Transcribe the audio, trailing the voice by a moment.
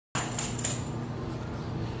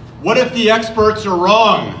What if the experts are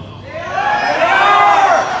wrong?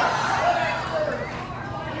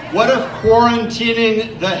 What if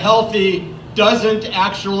quarantining the healthy doesn't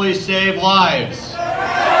actually save lives?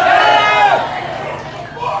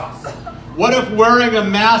 What if wearing a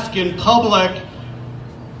mask in public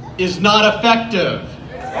is not effective?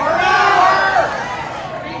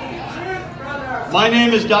 My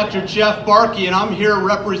name is Dr. Jeff Barkey, and I'm here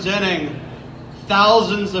representing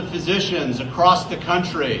thousands of physicians across the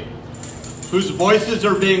country whose voices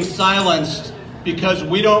are being silenced because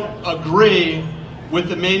we don't agree with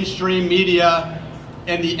the mainstream media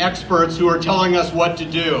and the experts who are telling us what to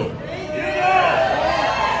do.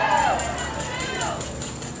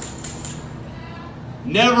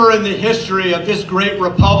 Never in the history of this great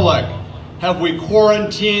republic have we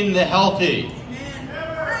quarantined the healthy.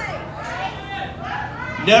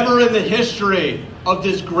 Never in the history of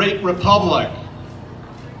this great republic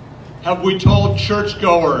have we told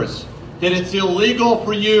churchgoers that it's illegal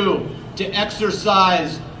for you to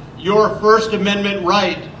exercise your First Amendment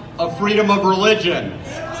right of freedom of religion.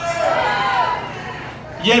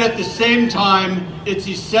 Yet at the same time, it's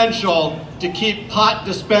essential to keep pot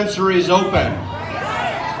dispensaries open.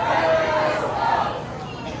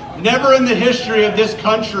 Never in the history of this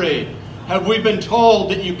country have we been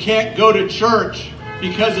told that you can't go to church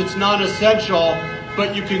because it's non-essential,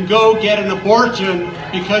 but you can go get an abortion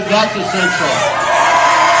because that's essential.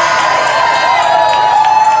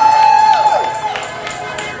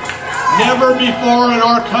 Never before in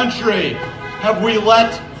our country have we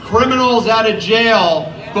let criminals out of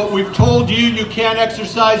jail, but we've told you you can't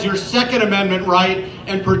exercise your Second Amendment right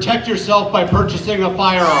and protect yourself by purchasing a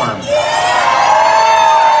firearm.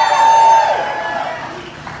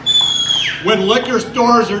 When liquor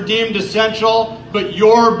stores are deemed essential, but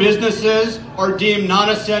your businesses are deemed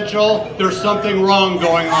non-essential, there's something wrong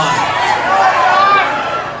going on.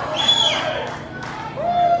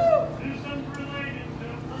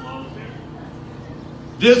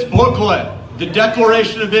 This booklet, the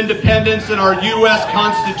Declaration of Independence and our U.S.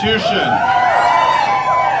 Constitution,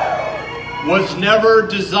 was never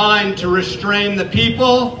designed to restrain the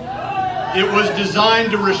people. It was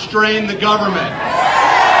designed to restrain the government.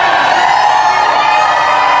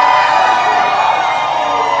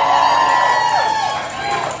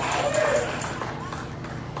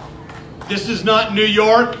 This is not New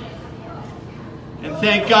York, and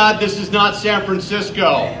thank God this is not San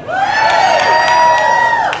Francisco.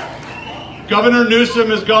 Governor Newsom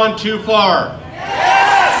has gone too far.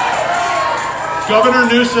 Governor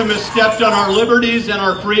Newsom has stepped on our liberties and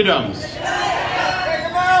our freedoms.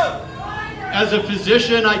 As a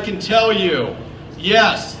physician, I can tell you,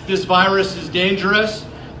 yes, this virus is dangerous,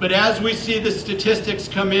 but as we see the statistics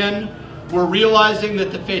come in, we're realizing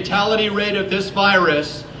that the fatality rate of this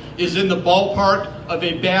virus is in the ballpark of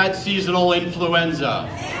a bad seasonal influenza.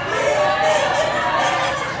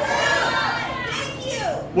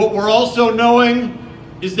 What we're also knowing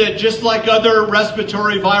is that just like other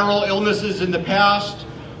respiratory viral illnesses in the past,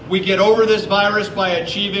 we get over this virus by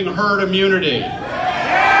achieving herd immunity.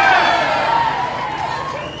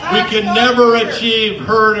 We can never achieve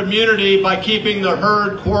herd immunity by keeping the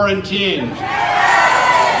herd quarantined.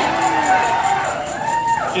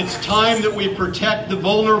 It's time that we protect the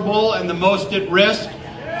vulnerable and the most at risk,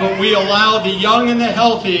 but we allow the young and the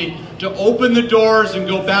healthy to open the doors and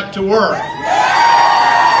go back to work.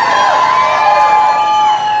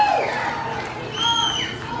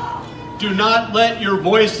 Do not let your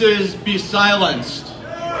voices be silenced.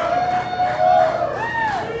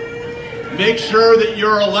 Make sure that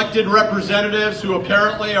your elected representatives, who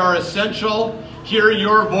apparently are essential, hear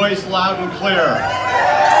your voice loud and clear.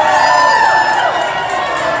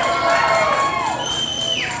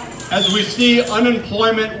 As we see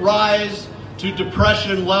unemployment rise to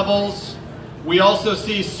depression levels, we also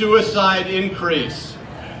see suicide increase.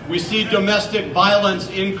 We see domestic violence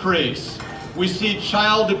increase. We see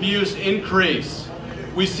child abuse increase.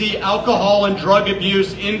 We see alcohol and drug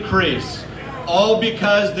abuse increase, all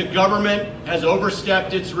because the government has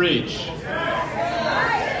overstepped its reach.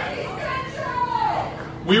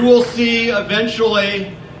 We will see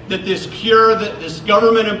eventually that this cure, that this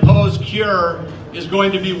government-imposed cure, is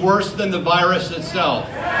going to be worse than the virus itself.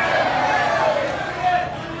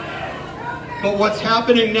 But what's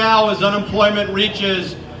happening now as unemployment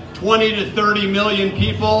reaches 20 to 30 million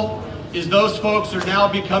people is those folks are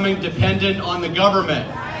now becoming dependent on the government.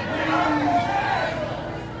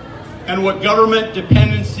 And what government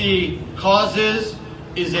dependency causes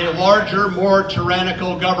is a larger, more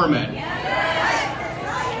tyrannical government.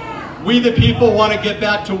 We the people want to get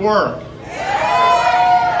back to work.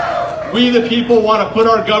 We the people want to put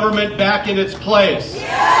our government back in its place.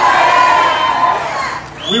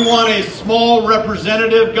 We want a small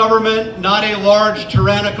representative government, not a large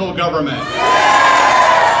tyrannical government.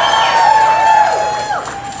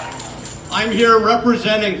 I'm here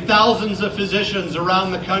representing thousands of physicians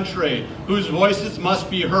around the country whose voices must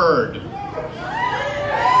be heard.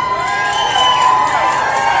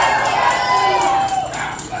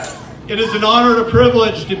 It is an honor and a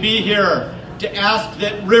privilege to be here to ask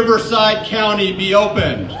that Riverside County be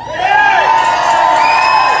opened.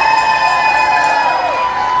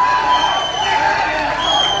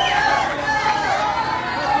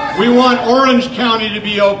 We want Orange County to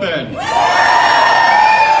be open.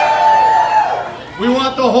 We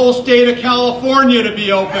want the whole state of California to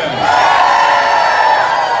be open.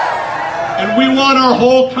 And we want our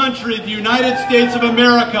whole country, the United States of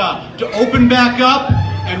America, to open back up,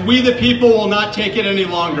 and we the people will not take it any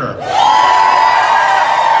longer.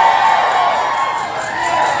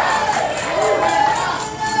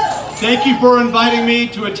 Thank you for inviting me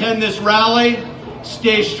to attend this rally.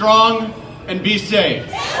 Stay strong and be safe.